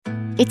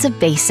It's a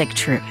basic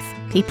truth.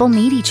 People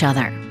need each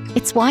other.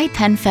 It's why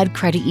PenFed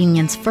Credit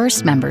Union's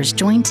first members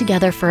joined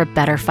together for a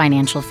better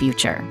financial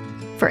future.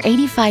 For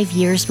 85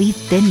 years,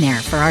 we've been there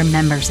for our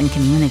members and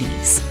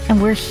communities, and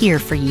we're here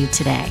for you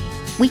today.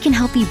 We can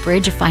help you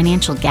bridge a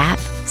financial gap,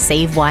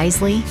 save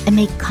wisely, and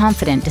make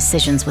confident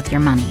decisions with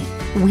your money.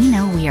 We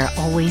know we are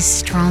always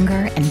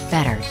stronger and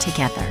better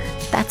together.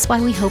 That's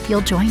why we hope you'll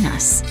join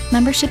us.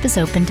 Membership is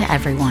open to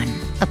everyone.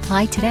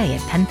 Apply today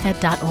at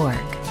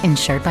penfed.org.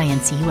 Insured by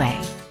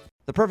NCUA.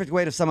 The perfect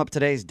way to sum up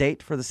today's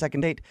date for the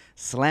second date: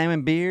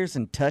 slamming beers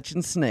and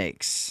touching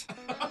snakes.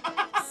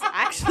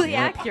 Actually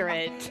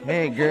accurate.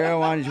 Hey,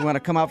 girl, why did you want to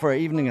come out for an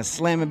evening of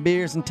slamming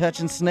beers and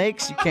touching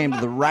snakes? You came to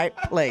the right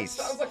place.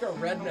 Sounds like a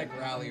redneck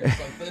rally or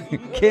something.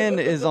 Ken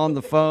is on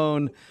the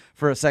phone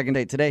for a second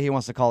date today. He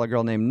wants to call a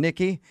girl named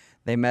Nikki.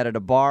 They met at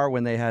a bar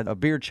when they had a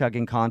beer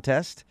chugging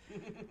contest.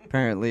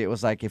 Apparently, it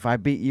was like, if I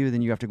beat you,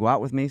 then you have to go out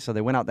with me. So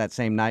they went out that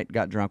same night,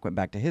 got drunk, went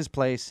back to his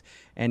place,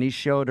 and he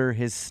showed her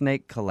his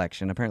snake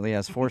collection. Apparently, he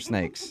has 4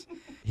 snakes.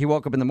 He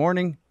woke up in the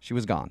morning. She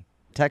was gone.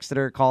 Texted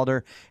her, called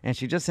her, and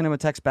she just sent him a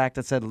text back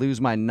that said,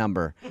 "Lose my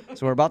number."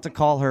 So we're about to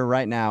call her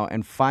right now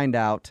and find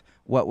out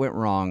what went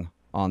wrong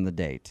on the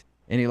date.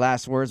 Any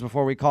last words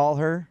before we call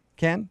her,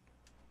 Ken?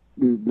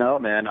 No,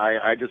 man.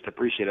 I just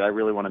appreciate it. I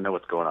really want to know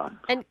what's going on.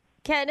 And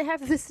Ken,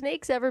 have the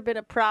snakes ever been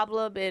a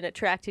problem in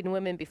attracting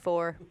women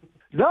before?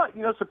 No,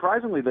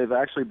 surprisingly, they've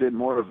actually been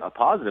more of a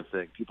positive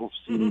thing. People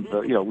seem,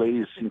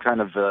 ladies seem kind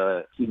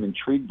of seem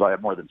intrigued by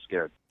it more than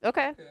scared.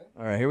 Okay.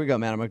 All right, here we go,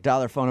 man. I'm going to dial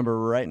their phone number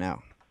right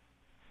now.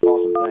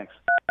 Awesome, thanks.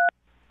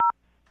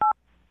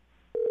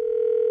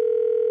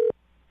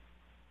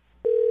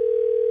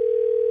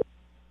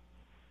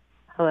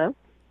 Hello,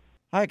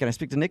 Hi, can I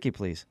speak to Nikki,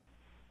 please?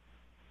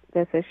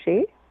 this is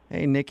she.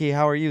 Hey, Nikki,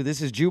 how are you?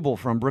 This is Jubal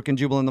from Brook and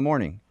Jubal in the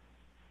Morning.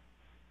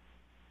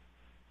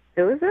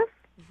 Who is this?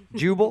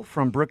 Jubal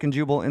from Brook and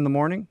Jubal in the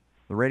Morning,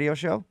 the radio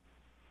show.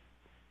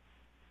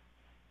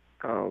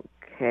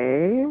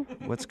 Okay.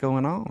 What's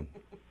going on?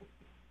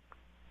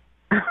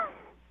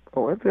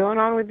 What's going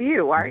on with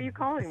you? Why are you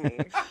calling me?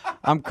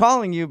 I'm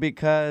calling you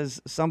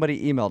because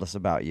somebody emailed us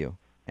about you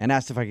and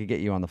asked if I could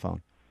get you on the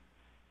phone.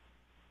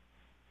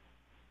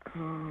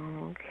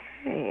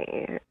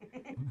 Okay.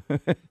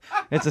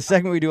 It's a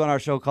segment we do on our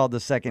show called The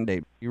Second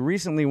Date. You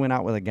recently went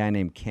out with a guy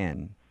named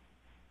Ken.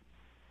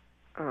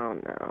 Oh,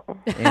 no.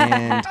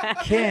 And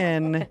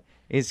Ken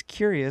is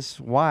curious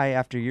why,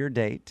 after your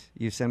date,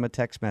 you sent him a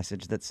text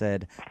message that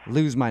said,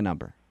 "Lose my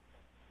number."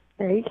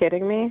 Are you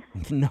kidding me?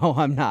 No,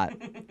 I'm not.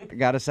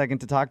 Got a second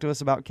to talk to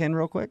us about Ken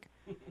real quick?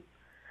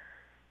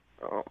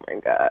 Oh, my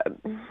God.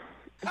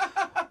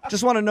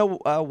 Just want to know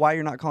why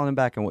you're not calling him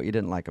back and what you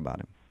didn't like about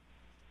him.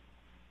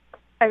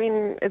 I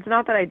mean, it's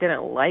not that I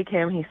didn't like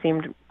him. He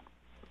seemed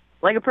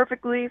like a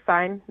perfectly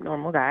fine,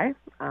 normal guy.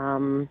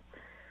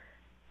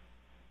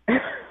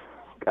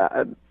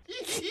 God.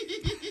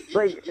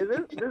 Like, this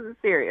is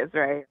serious,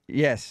 right?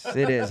 Yes,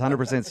 it is.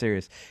 100%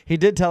 serious. He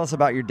did tell us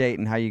about your date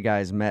and how you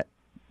guys met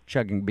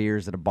chugging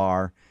beers at a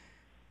bar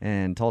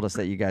and told us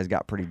that you guys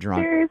got pretty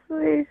drunk.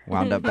 Seriously?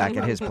 Wound up back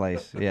at his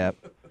place. Yep.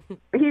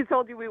 He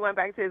told you we went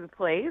back to his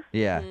place?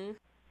 Yeah.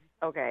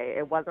 Okay,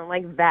 it wasn't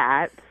like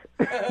that.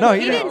 No,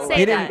 He didn't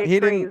say that. He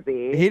didn't.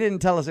 Crazy. He didn't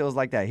tell us it was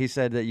like that. He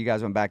said that you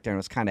guys went back there and it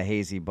was kind of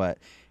hazy, but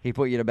he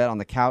put you to bed on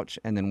the couch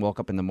and then woke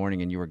up in the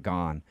morning and you were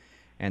gone.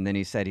 And then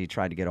he said he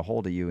tried to get a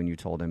hold of you and you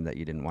told him that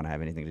you didn't want to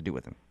have anything to do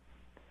with him.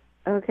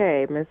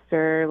 Okay,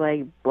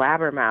 Mr.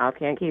 Blabbermouth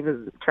can't keep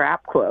his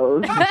trap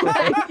closed.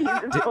 He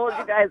just told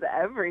you guys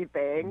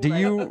everything. Do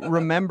you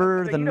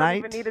remember So the you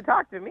night? don't even need to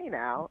talk to me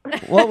now.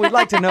 Well, we'd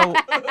like to know.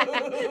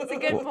 That's a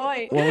good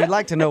point. Well, we'd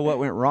like to know what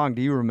went wrong.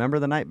 Do you remember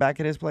the night back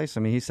at his place?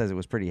 I mean, he says it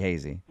was pretty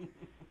hazy.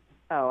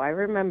 Oh, I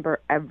remember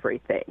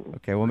everything.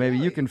 Okay, well, maybe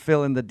you can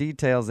fill in the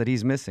details that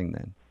he's missing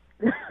then.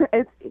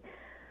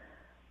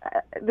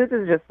 This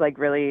is just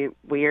really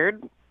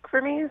weird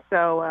for me,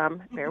 so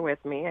bear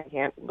with me. I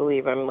can't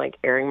believe I'm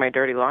airing my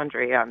dirty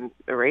laundry on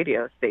the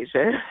radio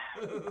station.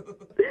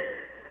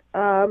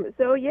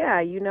 So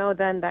yeah,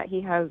 then that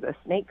he has a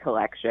snake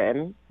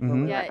collection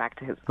when we went back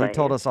to his place. He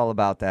told us all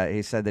about that.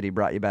 He said that he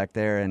brought you back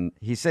there, and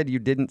he said you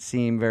didn't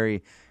seem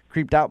very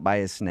creeped out by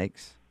his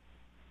snakes.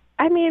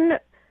 I mean,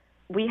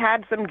 we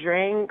had some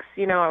drinks,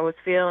 I was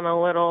feeling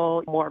a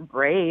little more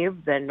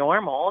brave than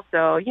normal.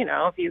 So,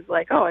 if he's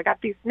like, "Oh, I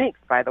got these snakes,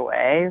 by the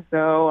way."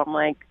 So I'm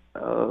like,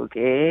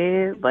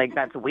 okay,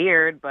 that's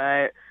weird,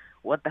 but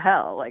what the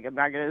hell? I'm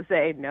not going to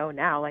say no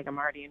now, I'm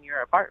already in your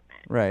apartment.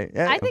 Right.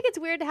 I think it's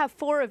weird to have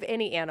 4 of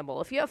any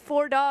animal. If you have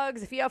 4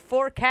 dogs, if you have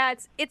 4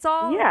 cats, it's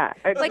all... Yeah.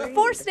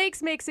 4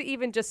 snakes makes it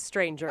even just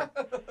stranger.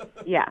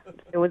 Yeah,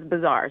 it was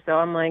bizarre. So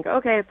I'm like,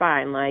 okay,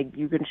 fine.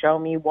 You can show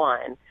me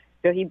one.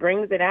 So he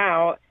brings it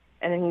out,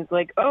 and then he's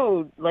like,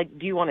 "Oh,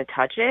 do you want to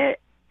touch it?"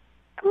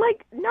 I'm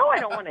like, no, I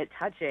don't want to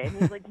touch it. And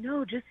he's like,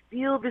 no, just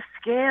feel the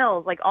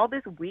scales. Like all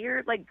this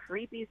weird, like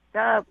creepy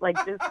stuff, like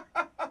just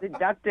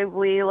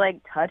seductively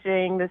like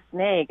touching the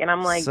snake. And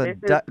I'm like, this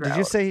is gross. Did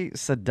you say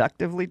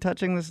seductively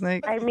touching the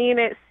snake? I mean,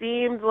 it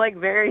seems like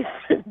very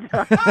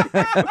seductive.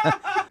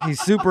 He's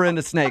super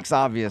into snakes,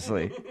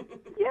 obviously.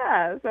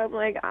 Yeah, so I'm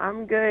like,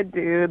 I'm good,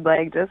 dude.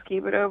 Like, just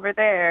keep it over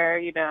there,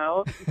 you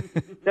know?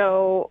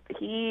 So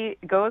he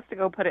goes to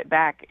go put it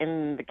back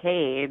in the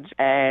cage,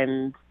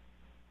 and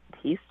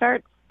he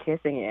starts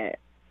kissing it.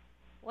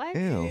 What?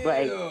 Ew.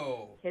 Like,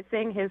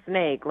 kissing his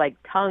snake, like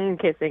tongue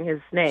kissing his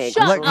snake.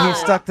 Shut Like he up.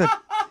 stuck the.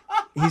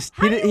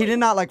 He did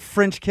not like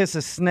French kiss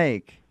a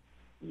snake.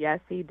 Yes,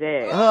 he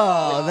did.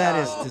 Oh, that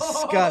is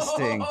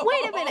disgusting.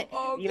 Wait a minute.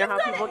 You know how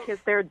people kiss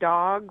their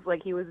dogs?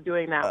 Like, he was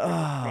doing that with his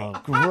Oh,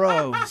 snake.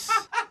 gross.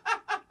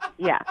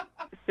 Yeah.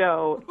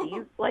 So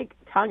he's, like,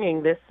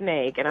 tonguing this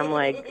snake, and I'm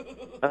like,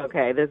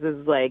 okay, this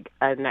is, like,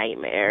 a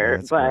nightmare.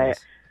 That's but gross.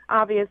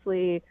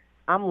 obviously,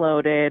 I'm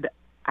loaded.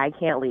 I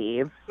can't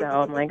leave. So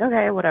I'm like,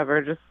 okay, whatever.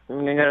 I'm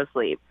going to go to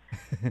sleep.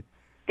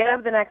 Get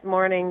up the next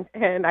morning,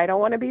 and I don't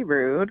want to be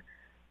rude.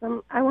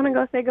 I want to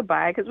go say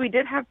goodbye because we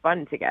did have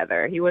fun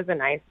together. He was a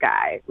nice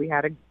guy. We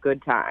had a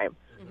good time.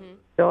 Mm-hmm.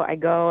 So I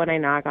go and I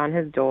knock on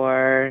his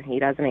door. He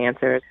doesn't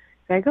answer.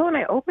 So I go and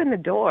I open the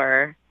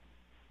door,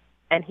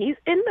 and he's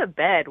in the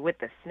bed with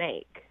the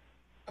snake.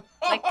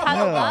 Like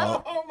cuddled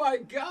up? Oh my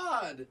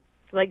God.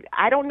 Like,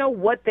 I don't know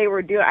what they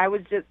were doing. I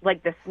was just,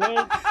 like, the snake.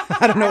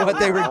 I don't know what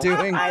they were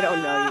doing. I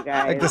don't know, you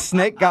guys. Like the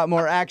snake got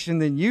more action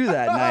than you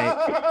that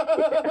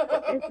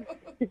night.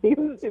 It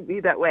seems to be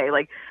that way.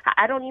 Like,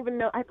 I don't even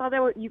know. I thought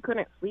that you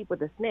couldn't sleep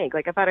with a snake.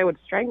 Like, I thought I would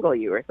strangle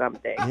you or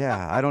something.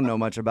 Yeah, I don't know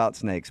much about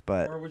snakes,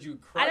 but Or would you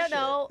crush I don't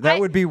know. that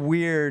would be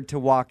weird to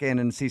walk in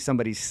and see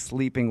somebody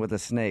sleeping with a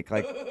snake.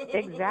 Like,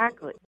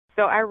 Exactly.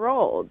 So I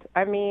rolled.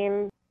 I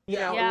mean, you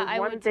know, Yeah, it I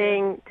was would one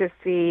thing to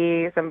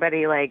see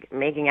somebody, like,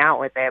 making out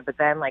with it, but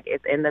then, like,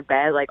 it's in the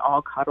bed, like,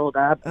 all cuddled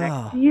up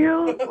next to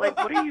you. Like,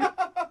 what are you?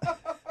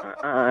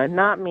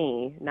 Not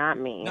me. Not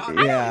me.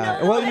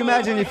 yeah. Well, you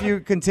imagine if you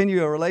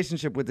continue a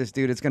relationship with this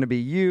dude, it's going to be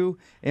you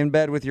in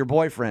bed with your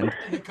boyfriend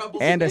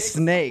and a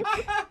snake.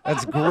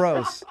 That's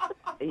gross.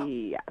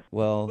 Yes.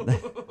 Well,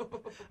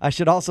 I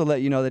should also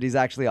let you know that he's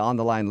actually on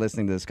the line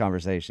listening to this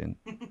conversation.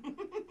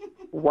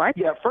 What?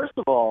 Yeah, first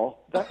of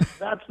all,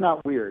 that's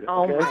not weird.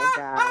 Oh, okay?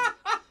 my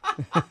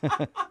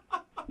God.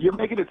 You're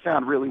making it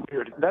sound really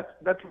weird.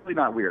 That's really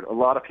not weird. A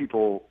lot of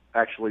people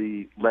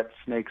actually let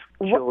snakes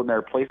chill in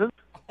their places.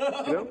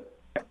 You know?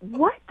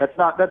 What? That's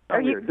not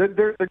Are you- weird.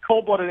 They're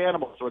cold-blooded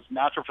animals, so it's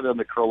natural for them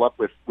to curl up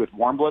with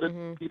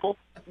warm-blooded people.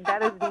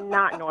 That is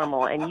not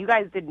normal. And you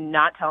guys did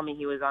not tell me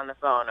he was on the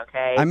phone,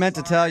 okay? I meant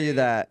to tell you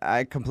that.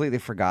 I completely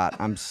forgot.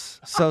 I'm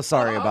so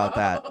sorry about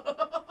that.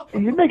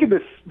 And you're making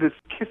this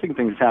kissing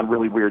thing sound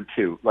really weird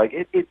too. Like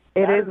it It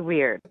is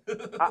weird.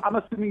 I'm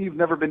assuming you've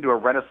never been to a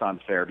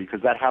Renaissance fair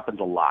because that happens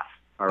a lot.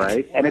 All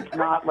right, and it's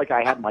not like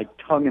I had my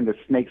tongue in the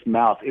snake's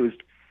mouth. It was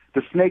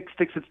the snake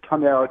sticks its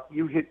tongue out.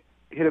 You hit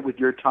it with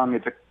your tongue.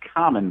 It's a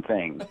common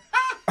thing.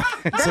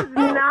 That's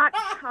not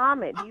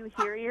common. Do you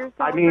hear yourself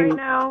I mean- right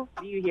now?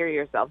 Do you hear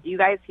yourself? Do you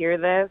guys hear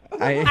this?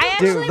 I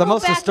actually do. The will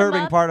most back him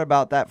disturbing up. part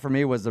about that for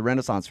me was the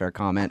Renaissance Fair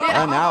comment.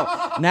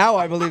 Now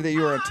I believe that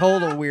you are a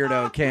total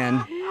weirdo,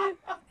 Ken.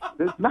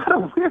 It's not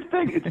a weird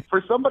thing. It's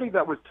for somebody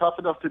that was tough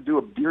enough to do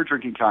a beer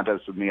drinking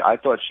contest with me. I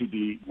thought she'd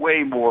be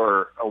way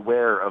more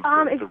aware of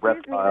the Excuse me,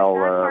 reptile. the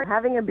sad part,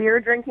 having a beer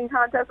drinking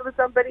contest with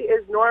somebody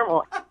is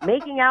normal.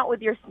 Making out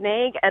with your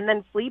snake and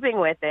then sleeping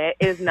with it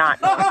is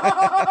not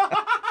normal.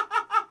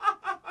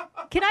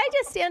 Can I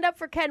just stand up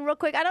for Ken real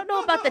quick? I don't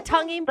know about the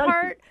tonguing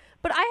part,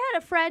 but I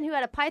had a friend who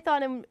had a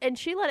python and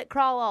she let it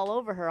crawl all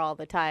over her all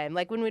the time,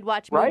 like when we'd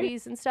watch Right?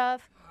 movies and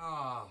stuff.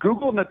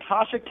 Google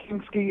Natasha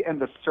Kinski and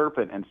the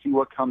serpent and see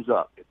what comes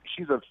up.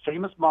 She's a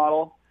famous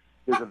model.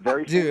 There's a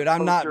very Dude, famous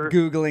I'm not poster.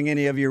 Googling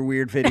any of your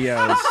weird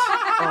videos.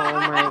 Oh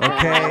my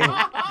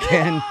God. Okay,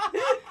 Ken.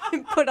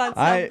 Put on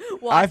some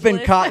watch I've been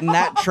list. caught in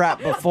that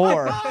trap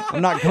before.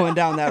 I'm not going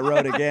down that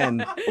road again.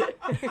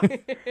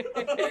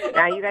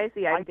 Now you guys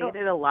see, I've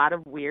dated a lot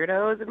of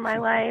weirdos in my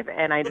life,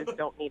 and I just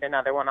don't need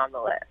another one on the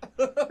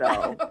list.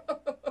 So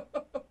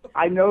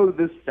I know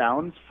this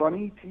sounds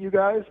funny to you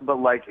guys, but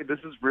like this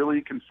is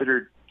really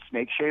considered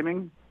snake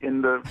shaming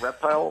in the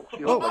reptile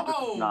field. Like this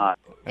is not.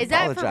 Is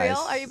that for Apologize. real?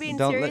 Are you being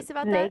Don't serious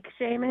about that? snake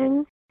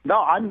shaming. No,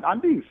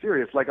 I'm being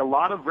serious. Like a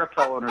lot of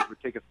reptile owners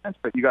would take offense,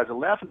 but you guys are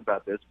laughing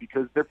about this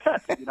because they're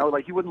pets. You know,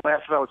 like you wouldn't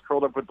laugh if I was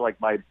curled up with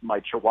like my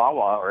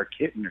chihuahua or a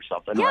kitten or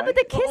something. Yeah, right? but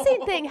the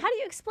kissing thing, how do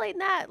you explain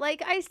that?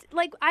 Like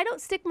I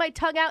don't stick my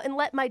tongue out and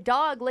let my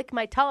dog lick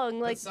my tongue.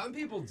 Like Some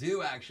people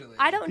do actually.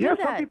 I don't yeah, do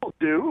some that. people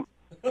do.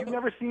 You've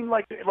never seen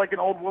like an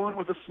old woman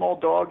with a small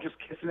dog just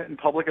kissing it in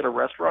public at a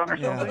restaurant or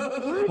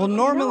something? Well,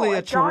 normally No, a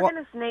a dog chihuahua. and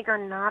a snake are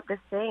not the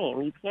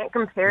same. You can't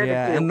compare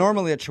Yeah, the two. and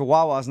normally a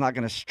chihuahua is not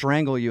going to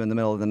strangle you in the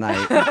middle of the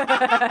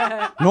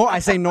night. No, I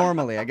say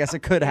normally. I guess it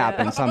could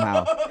happen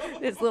somehow.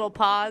 His little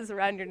paws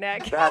around your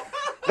neck.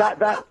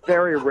 That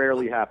very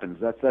rarely happens.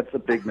 That's a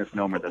big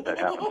misnomer that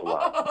happens a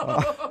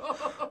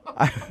lot.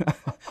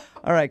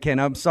 All right, Ken,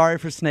 I'm sorry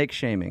for snake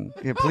shaming.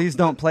 Yeah, please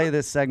don't play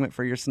this segment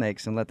for your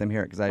snakes and let them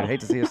hear it, because I'd hate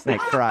to see a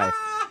snake cry.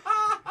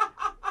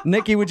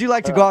 Nikki, would you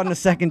like to go out on a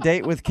second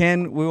date with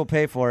Ken? We will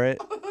pay for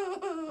it.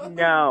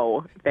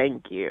 No,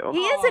 thank you. He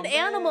is an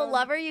animal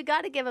lover. You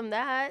got to give him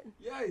that.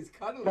 Yeah, he's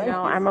cuddling.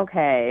 No, I'm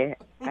okay.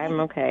 I'm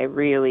okay,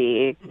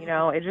 really.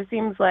 It just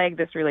seems like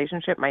this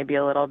relationship might be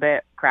a little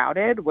bit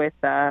crowded with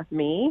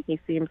me. He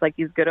seems like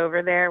he's good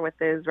over there with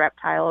his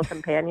reptile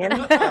companion.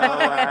 So,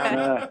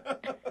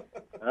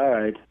 all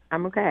right.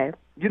 I'm okay.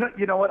 You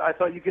know what? I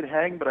thought you could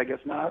hang, but I guess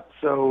not.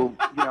 So,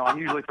 I'm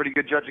usually a pretty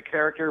good judge of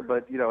character,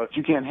 but, if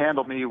you can't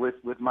handle me with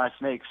my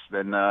snakes,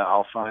 then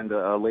I'll find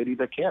a lady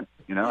that can.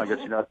 I guess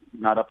you're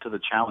not up to the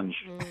challenge.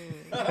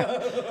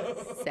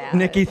 Sad.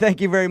 Nikki, thank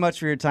you very much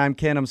for your time.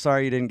 Ken, I'm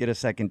sorry you didn't get a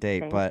second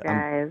date, Thanks, but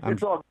guys.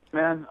 It's all good,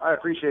 man. I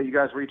appreciate you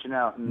guys reaching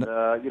out. And,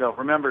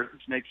 remember,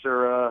 snakes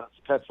are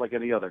pets like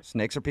any other.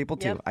 snakes are people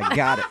too. Yep. I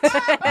got it.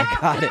 I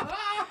got it.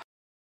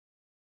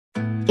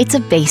 It's a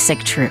basic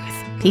truth.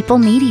 People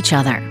need each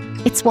other.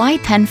 It's why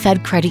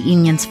PenFed Credit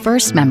Union's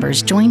first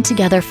members joined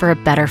together for a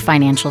better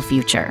financial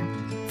future.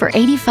 For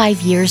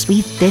 85 years,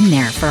 we've been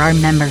there for our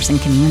members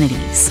and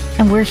communities,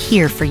 and we're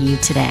here for you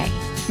today.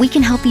 We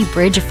can help you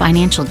bridge a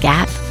financial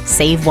gap,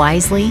 save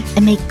wisely,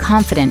 and make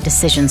confident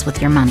decisions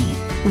with your money.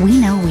 We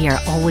know we are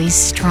always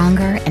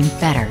stronger and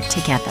better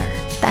together.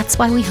 That's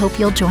why we hope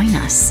you'll join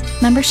us.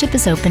 Membership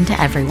is open to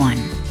everyone.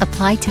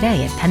 Apply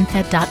today at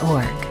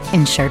penfed.org.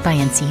 Insured by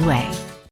NCUA.